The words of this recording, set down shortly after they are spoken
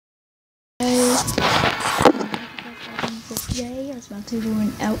Today I was about to do an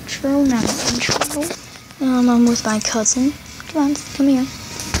outro, not an intro. I'm with my cousin. Come here.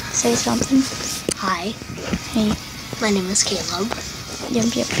 Say something. Hi, Hey. my name is Caleb. Yep.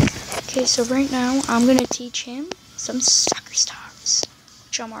 Okay, so right now I'm gonna teach him some soccer stars,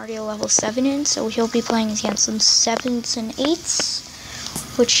 which I'm already a level 7 in. So he'll be playing against some 7s and 8s,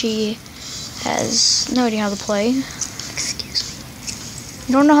 which he has no idea how to play. Excuse me.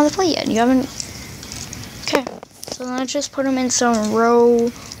 You don't know how to play yet. You haven't. Okay, so let's just put him in some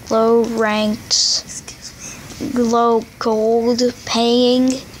low ranked, low gold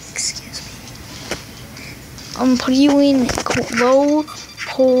paying. Excuse me. I'm putting you in low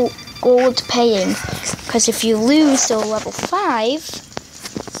gold paying, because if you lose to level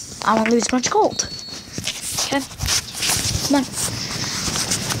 5, I won't lose much gold. Okay, come on.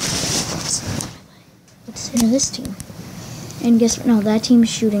 Let's enter this team. And guess what? No, that team's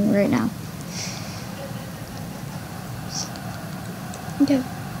shooting right now. Okay.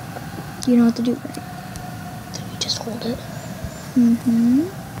 You know what to do, right? Then you just hold it. Mm-hmm.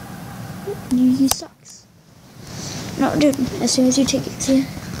 You use socks. No, dude, as soon as you take it to,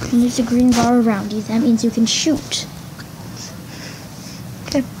 use the green bar around you, that means you can shoot.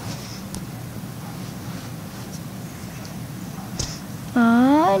 Okay.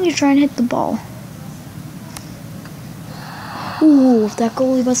 And you try and hit the ball. Ooh, if that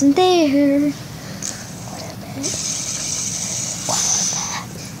goalie wasn't there.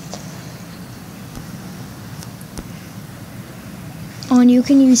 Oh, and you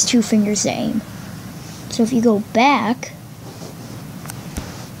can use 2 fingers to aim. So if you go back,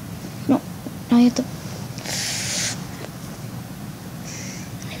 no, now you have to.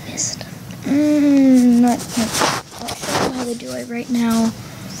 I missed. Not I'll show you how to do it right now.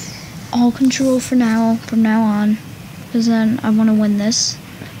 All control from now on, because then I want to win this.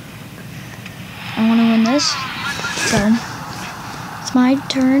 So it's my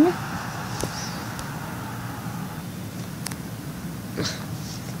turn.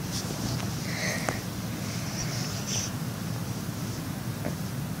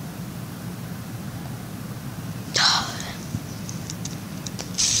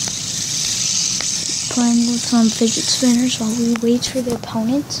 Playing with some fidget spinners while we wait for the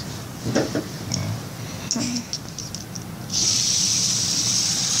opponent.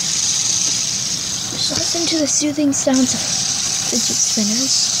 Just listen to the soothing sounds of fidget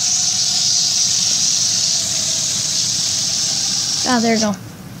spinners. Ah, there you go.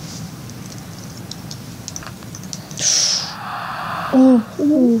 Oh.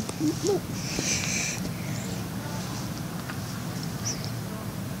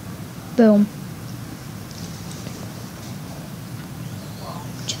 Boom.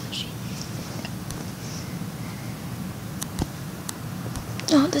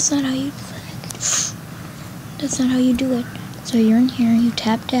 No, that's not how you do it. That's not how you do it. So you're in here, you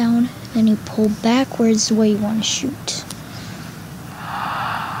tap down, then you pull backwards the way you want to shoot.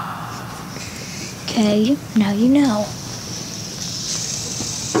 Okay, now you know.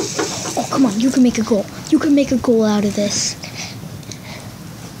 Oh, come on, you can make a goal. You can make a goal out of this.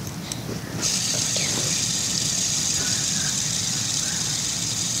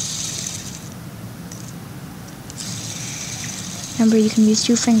 Remember, you can use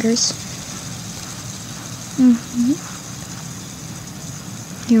 2 fingers.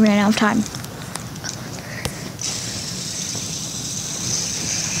 You ran out of time.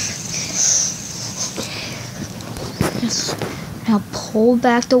 Yes. Now pull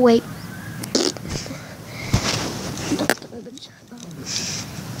back the weight.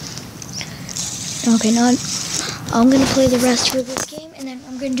 Okay, now I'm going to play the rest for this game, and then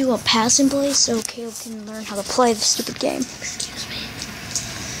I'm going to do a pass and play so Caleb can learn how to play the stupid game. Excuse me.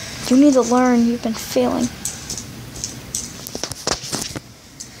 You need to learn. You've been failing.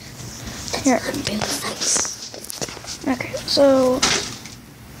 Here. Nice. Okay, so.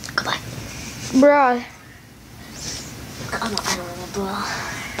 Goodbye. Bruh. I don't remember.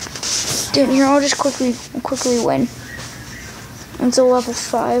 Dude, here, I'll just quickly win. Until level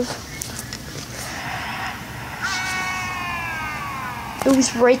 5. It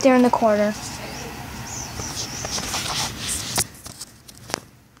was right there in the corner.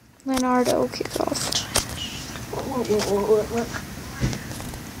 Leonardo kick off. Look.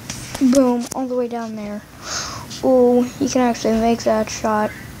 Boom, all the way down there. Ooh, he can actually make that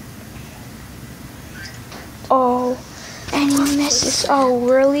shot. Oh, and he misses. Oh,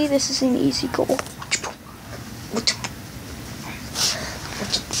 really? This is an easy goal.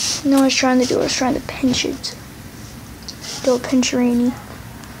 No, I was trying to pinch it. Do a pincherini.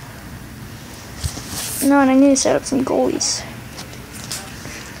 No, and I need to set up some goalies.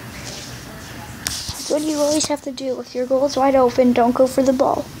 what you always have to do. If your goal is wide open, don't go for the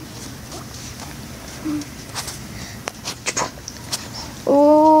ball.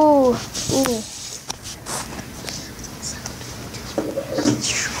 Ooh.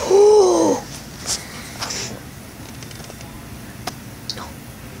 Ooh.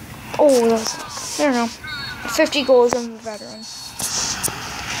 Oh, that was, I don't know. 50 goals, I'm a veteran.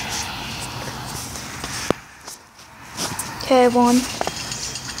 Okay, I won.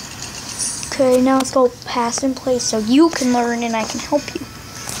 Okay, now let's go pass and play so you can learn and I can help you.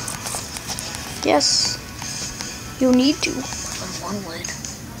 Yes, you need to. One would.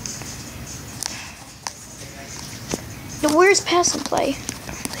 Now, where's pass and play?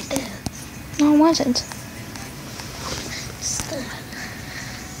 Right there. No, it wasn't. Still.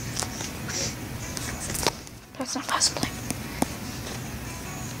 That's not pass and play.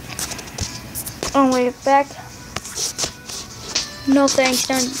 Oh, wait, back. No thanks,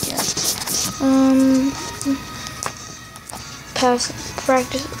 done yet. Pass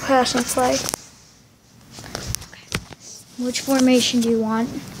and play. Which formation do you want?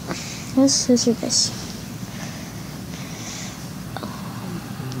 This or this?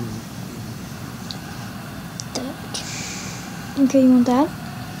 Okay, you want that?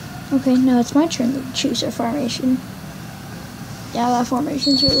 Okay, now it's my turn to choose a formation. Yeah, that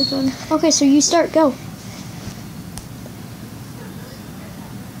formation's really fun. Okay, so you start, go.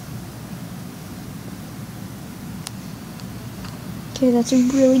 Okay, that's a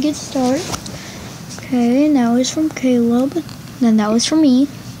really good start. Okay, now it's from Caleb. Then that was from me.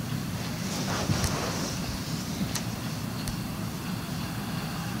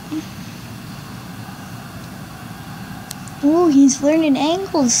 Oh, he's learning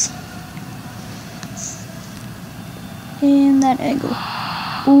angles. And that angle.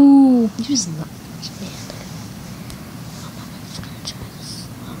 Ooh. He was not man. I'm on my franchise.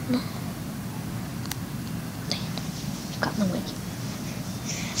 Oh no. Dang it. Got in the way.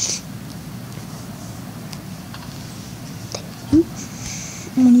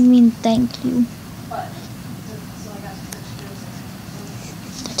 What do you mean, thank you? That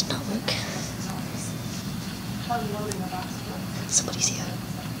did not work. Somebody's here.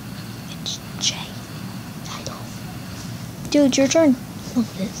 It's Jay. Title. Dude, it's your turn. Oh,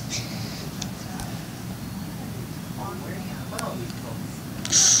 it is.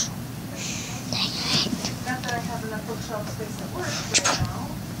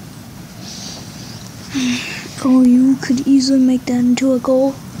 Oh, you could easily make that into a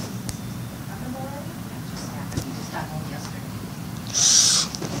goal.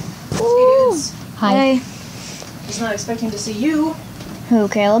 Ooh. Hi. Hey. He's not expecting to see you. Who,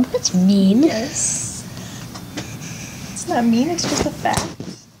 Caleb? That's mean. Yes. It's not mean, it's just a fact.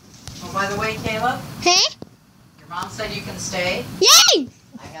 Oh, by the way, Caleb, Hey? your mom said you can stay. Yay!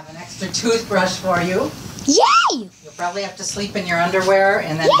 I have an extra toothbrush for you. Yay! You'll probably have to sleep in your underwear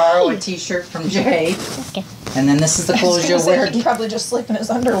and then borrow a t-shirt from Jay. Okay. And then this is the clothes you'll wear. He'd probably just sleep in his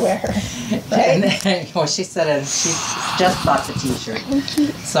underwear. And Right? then, well, she said she just bought the t-shirt.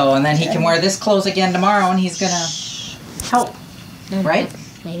 So, and then he can wear this clothes again tomorrow and he's gonna help, right?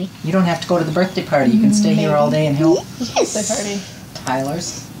 Maybe. You don't have to go to the birthday party. You can stay here all day and help. Birthday party.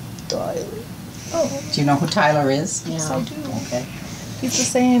 Tyler's. Oh, Do you know who Tyler is? yes, I do. Okay. He's the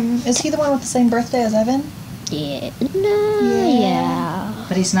same. Is he the one with the same birthday as Evan? Yeah. No. Yeah.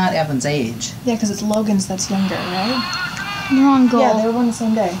 But he's not Evan's age. Yeah, because it's Logan's that's younger, right? Wrong goal. Yeah, they were born the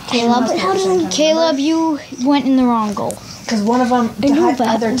same day. Caleb, Caleb, you went in the wrong goal. Because one of them, I know, but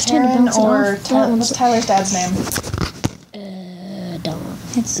either I was trying to Taryn bounce it or off. Tyler, what's Tyler's dad's name? Don't.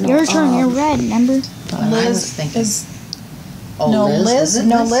 It's your turn. You're red, remember? I was Liz thinking. is. Oh, No, Liz. Is it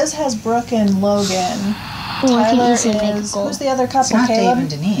No, Liz? Liz has Brooke and Logan. Oh, I can Tyler easily make a is. goal. Who's the other It's couple? not Caleb? Dave and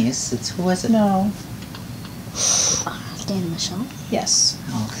Denise. It's who is it? No. Dan and Michelle. Yes.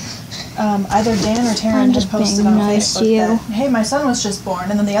 Okay. Either Dan or Taryn I'm just just being posted on nice Facebook to you. that, hey, my son was just born,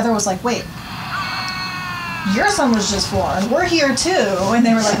 and then the other was like, wait, your son was just born. We're here too, and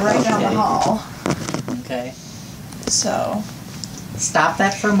they were like right down the Okay. hall. Okay. So, Stop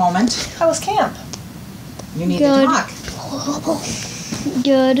that for a moment. how was camp? You need Good. to talk.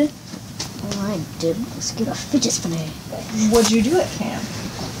 Good. All I did was get a fidget spinner. What'd you do at camp?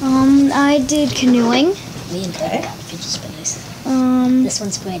 I did canoeing. Me and Okay. Dad got fidget spinners. This This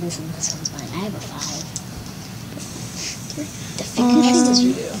one's Braden's and this one's mine. I have a 5. The fidget What did you spinners.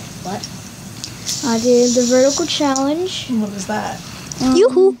 do? What? I did the vertical challenge. What was that?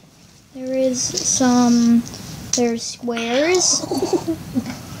 Yoo-hoo! There is there's squares.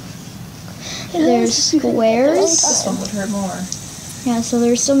 There's squares. This one would hurt more. Yeah, so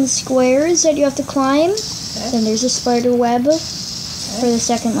there's some squares that you have to climb. Then there's a spider web. for the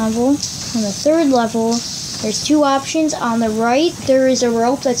second level. On the third level, there's two options. On the right, there is a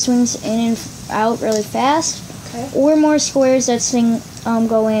rope that swings in and out really fast, or more squares that swing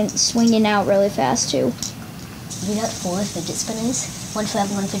in out really fast too. We got 4 fidget spinners. One for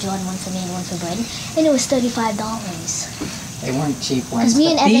Evan, one for Jordan, one for me, and one for Braden. And it was $35. They weren't cheap ones. me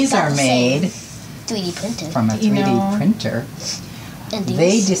and But Evan these got are the made 3D printed. from a 3D printer. And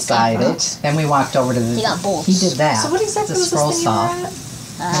They these decided. Then we walked over to the. They got bolts. He did that. So what exactly the was this scroll thing you saw. were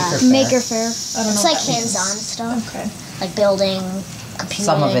at? Maker Faire. I don't know. It's what like that means. hands-on stuff. Okay. Like building, computing.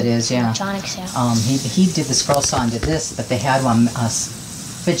 Some of it is, yeah. Electronics, yeah. He did the scroll saw and did this, but they had one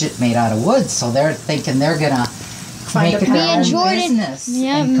fidget made out of wood, so they're thinking they're gonna Find make a it their pattern. own Jordan- business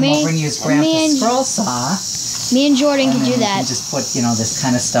yeah, and come me- over and use me and- Grandpa's scroll saw. Me and Jordan And can then do you that. can just put this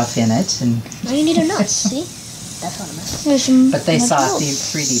kind of stuff in it, and Now you need a nut, see? That's what I meant. There's some but they saw metal. the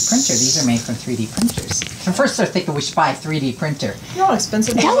 3D printer. These are made from 3D printers. At first, they're thinking we should buy a 3D printer. You know how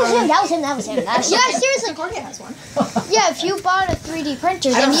expensive they That was are? him, that was him, that was him. That's Yeah, seriously. Concordia has one. Yeah, if you bought a 3D printer,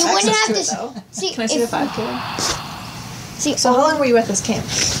 I then don't you have wouldn't access have to to it, though. see. Can I see the 5 kilo? See, So how long were you at this camp?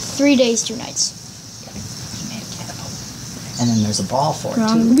 3 days, 2 nights. And then there's a ball for it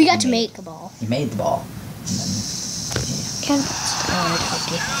too. We got to make a ball. You made the ball. And then, Can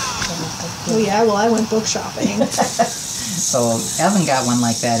Oh yeah, well I went book shopping. so Evan got one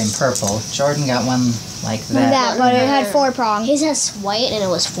like that in purple. Jordan got one like that. but it had 4 prongs. His has white and it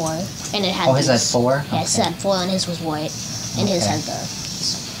was 4. And it had Oh, his had these. 4? Yeah, his had 4 and his was white. And his Okay. had the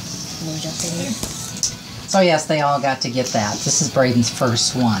ninja thing. So yes, they all got to get that. This is Braden's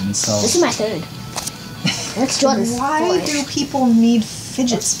first one, so This is my 3rd. That's Jordan's Why 4th. do people need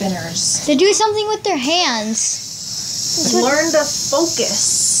fidget spinners? To do something with their hands. Learn to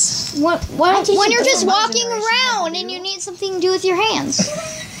focus. When teach you you're just my walking generation around how to and do. you need something to do with your hands.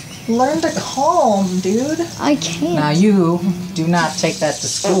 Learn to calm, dude. I can't. now you do not take that to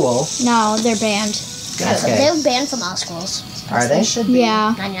school. No, they're banned. Okay. They're banned from all schools. Are they? should be.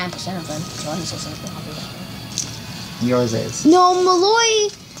 Yeah. 99% of them. Jordan's is like, Yours is. No, Malloy,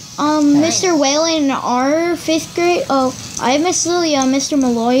 Mr. Whalen in our 5th grade. Oh, I have Miss Lilia. Mr.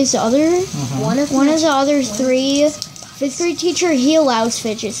 Malloy is the other. one of One of the other 3 5th grade teacher. He allows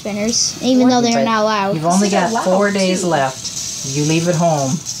fidget spinners, even though they're But not allowed. You've only They're got 4 allowed, days too. left. You leave it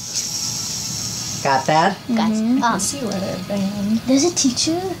home. Got that? Guys, See where they're banned. there's a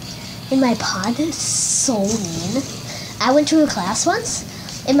teacher in my pod that's so mean. I went to her class once,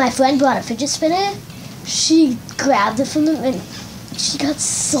 and my friend brought a fidget spinner. She grabbed it from them, and she got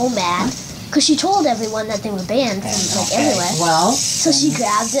so mad because she told everyone that they were banned from like everywhere. Well, So she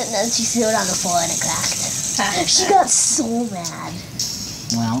grabbed it and then she threw it on the floor and it cracked. She got so mad.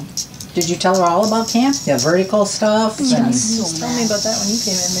 well. Did you tell her all about camp? The vertical stuff? She got And, so Tell me mad. about that when you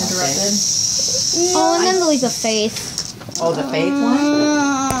came in interrupted. Oh, and then the Leap of Faith. oh, the faith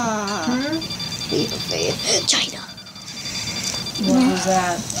one? Leap of Faith. China. What was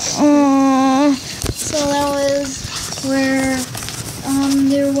that? So that was where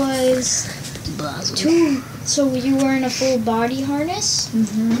there was 2. So you were in a full body harness.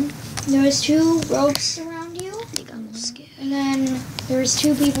 There was 2 ropes around you. And then there was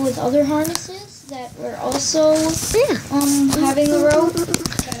 2 people with other harnesses that were also having a rope.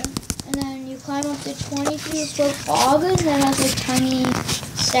 And then you climb up the 22-foot log that has like tiny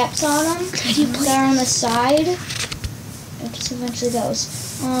steps on them that are on the side. It just eventually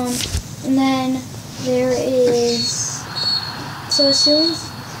goes. And then there is. So as soon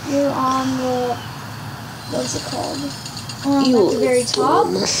as you're on the. What's it called? At the very top,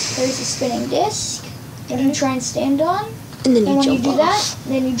 there's a spinning disc that you try and stand on. And then And when you jump do off. that,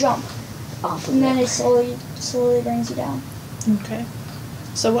 then you jump. Off of And then it. it slowly brings you down. Okay.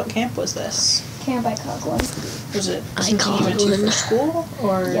 So what camp was this? Camp by Coughlin. Was it I something you went to called for school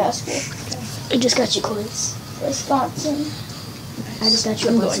or? Yeah, school. I just got you coins. Wisconsin. I just got you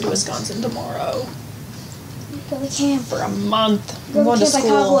I'm a going bunch to of Wisconsin tomorrow Go to camp. for a month. Go I'm going to to camp by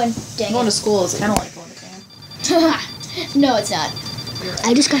school. Coughlin. Going to school is kind of like going to camp. No, it's not.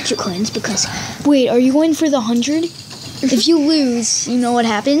 I just got you coins because Wait, are you going for the 100? If you lose, you know what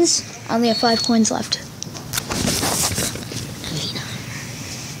happens? I only have 5 coins left.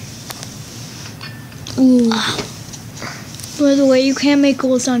 Ooh. By the way, you can't make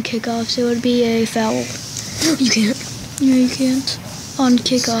goals on kickoffs. It would be a foul. you can't. Yeah, you can't. On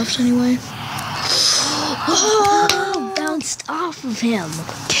kickoffs, anyway. Oh, bounced off of him.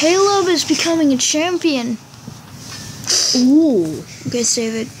 Caleb is becoming a champion. Ooh. Okay,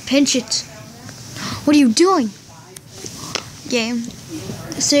 save it. Pinch it. What are you doing? Game.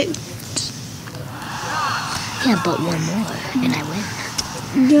 Save. Yeah, but one more and I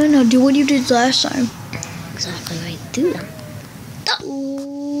win. No, do what you did last time. Exactly right. Do them.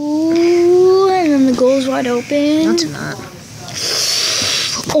 wide open. No, it's not.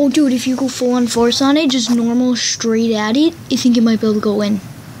 Oh, dude, if you go full on force on it, just normal, straight at it, I think you might be able to go in.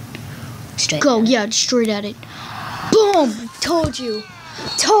 Straight. Go, yeah, straight at it. Boom! Told you.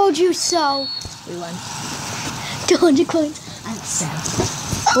 Told you so. We won. 200 coins. I'm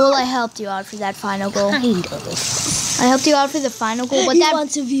sad. Well, I helped you out for that final goal. Kind of. I helped you out for the final goal, but He that...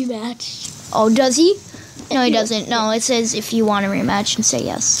 wants a rematch. Oh, does he? No, he doesn't. No, it says if you want a rematch and say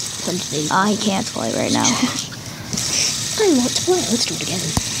yes. He can't play right now. I want to play. Let's do it again.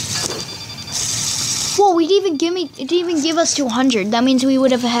 Whoa, it didn't even give us 200. That means we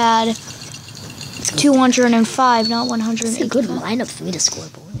would have had 205, not 100. It's a good lineup for me to score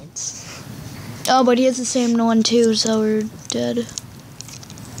points. Oh, but he has the same one too, so we're dead.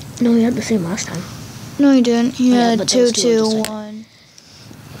 No, we had the same last time. No, he didn't. He Yeah, had but 2, those two 2, are just 1.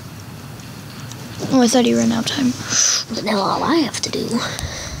 Oh, I thought he ran out of time. But now all I have to do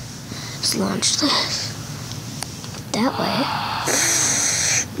is launch this. That way.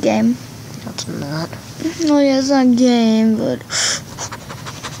 Game. That's not. Oh, yeah, it's not game, but...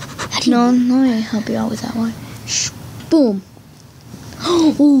 How do you No, let me help you out with that one. Boom.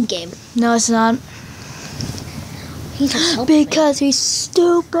 Ooh, game. No, it's not. He's just helping me. Because he's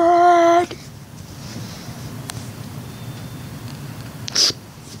stupid.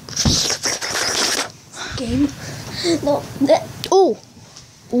 Game. No. Ooh.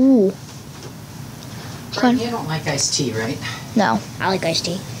 Ooh. Brian, you don't like iced tea, right? No. I like iced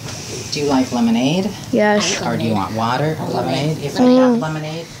tea. Do you like lemonade? Yes. Or do you want water? Lemonade? If we Mm. have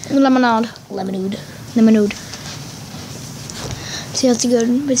lemonade. Lemonade. Lemonade. Lemonade. So you have to go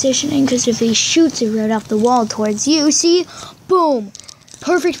in positioning, because if he shoots it right off the wall towards you, see? Boom.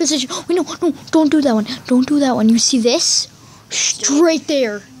 Perfect position. Wait, no, don't do that one. Don't do that one. You see this? Straight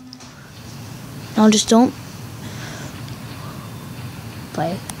there. No, just don't.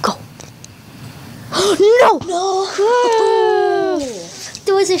 Play. Go. No! No.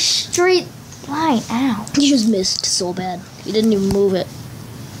 There was a straight line. Ow. He just missed so bad. He didn't even move it.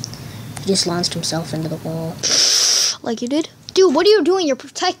 He just launched himself into the wall. Like you did? Dude, what are you doing? You're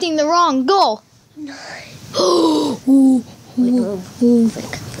protecting the wrong goal. Ooh. Wait, move.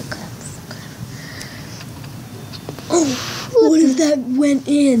 Frick. What if that went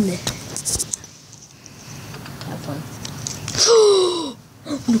in? Have fun.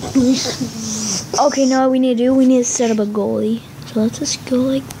 Okay, now what we need to do, we need to set up a goalie. So let's just go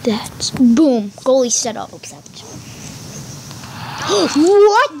like that. Boom. Goalie set up. Oops, ouch.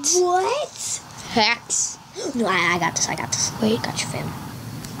 What? What? Hacks. No, I got this. Wait. Got you, fam.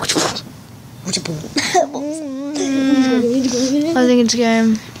 What's your boo? I think it's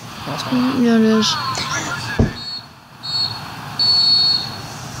game. Yeah, it is.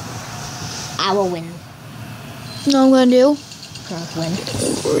 I will win. No, I'm gonna do Win.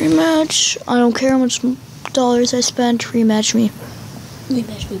 rematch. I don't care how much dollars I spent. Rematch me.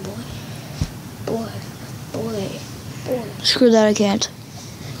 Rematch me, boy. Boy. Screw that. I can't.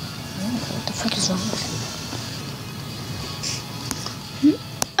 What the fuck is wrong with him?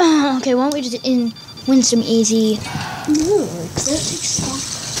 Okay, why don't we just win some easy? No, that takes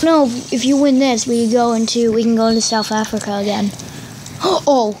stuff. No, if you win this, we can go into South Africa again.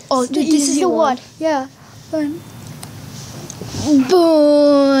 Oh, dude, this is easy the one. one. Yeah. Fun.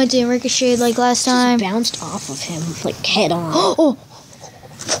 Boom! It didn't ricochet like last time. Just bounced off of him, like head on. Oh.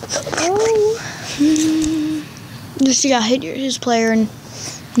 Just hit his player and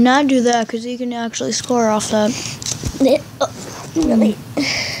not do that, because he can actually score off that. Really?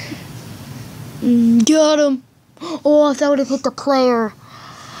 Got him. Oh, if that would have hit the player.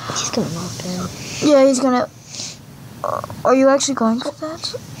 He's gonna knock down. Yeah, he's gonna. Are you actually going for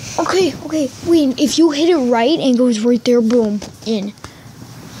that? Okay. Wait, if you hit it right and it goes right there, boom, in.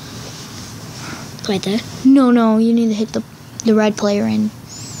 Right there? No, you need to hit the red player in.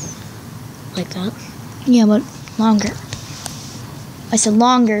 Like that? Yeah, but longer. I said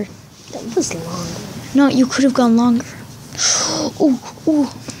longer. That was long. No, you could have gone longer. Ooh.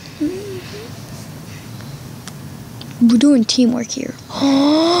 We're doing teamwork here.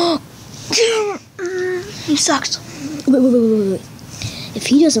 He sucks. Wait. If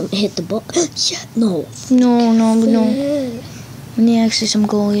he doesn't hit the ball... yeah, no. No. We need actually some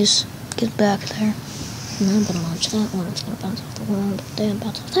goalies. Get back there. No, I'm gonna launch that one. It's gonna bounce off the wall. Then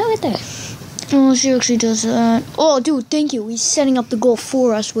bounce off that right there. Oh, she actually does that. Oh, dude, thank you. He's setting up the goal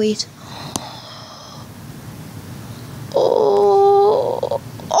for us. Wait. Oh.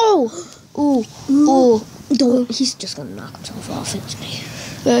 Don't. He's just gonna knock himself off, isn't he?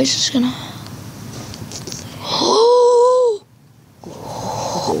 Yeah, he's just gonna.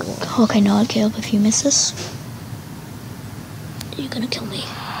 Okay, no, Caleb, if you miss this. You're gonna kill me.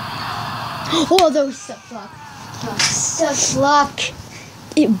 Oh, that was such luck. Such luck.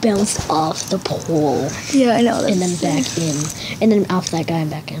 It bounced off the pole Yeah, I know. and then back in, and then off that guy and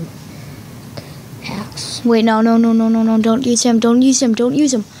back in. Hacks. Wait, no. Don't use him. Don't use him. Don't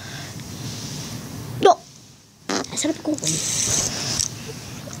use him. No. I set up a goal.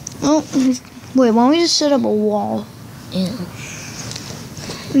 Oh, wait, why don't we just set up a wall? Yeah.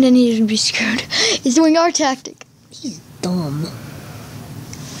 And then he's gonna be screwed. He's doing our tactic. He's dumb.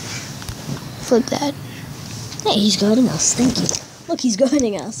 Flip that. Hey, he's guarding us. Thank you. Look, he's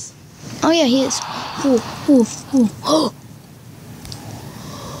guarding us. Oh, yeah, he is. Ooh.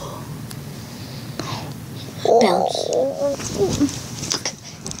 Bounce.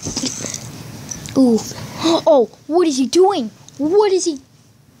 Ooh. Oh, what is he doing? What is he?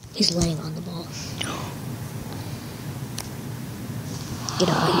 He's laying on the ball. Get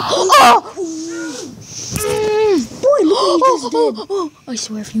out. Oh! Boy, look what you just did. I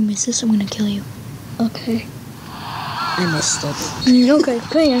swear, if you miss this, I'm gonna kill you. Okay. I missed it. Okay,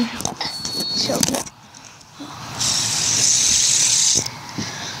 come here. Show me.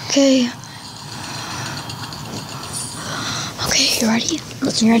 Okay. Okay, you ready?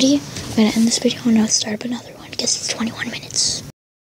 You ready? I'm gonna end this video and I'll start up another one because it's 21 minutes.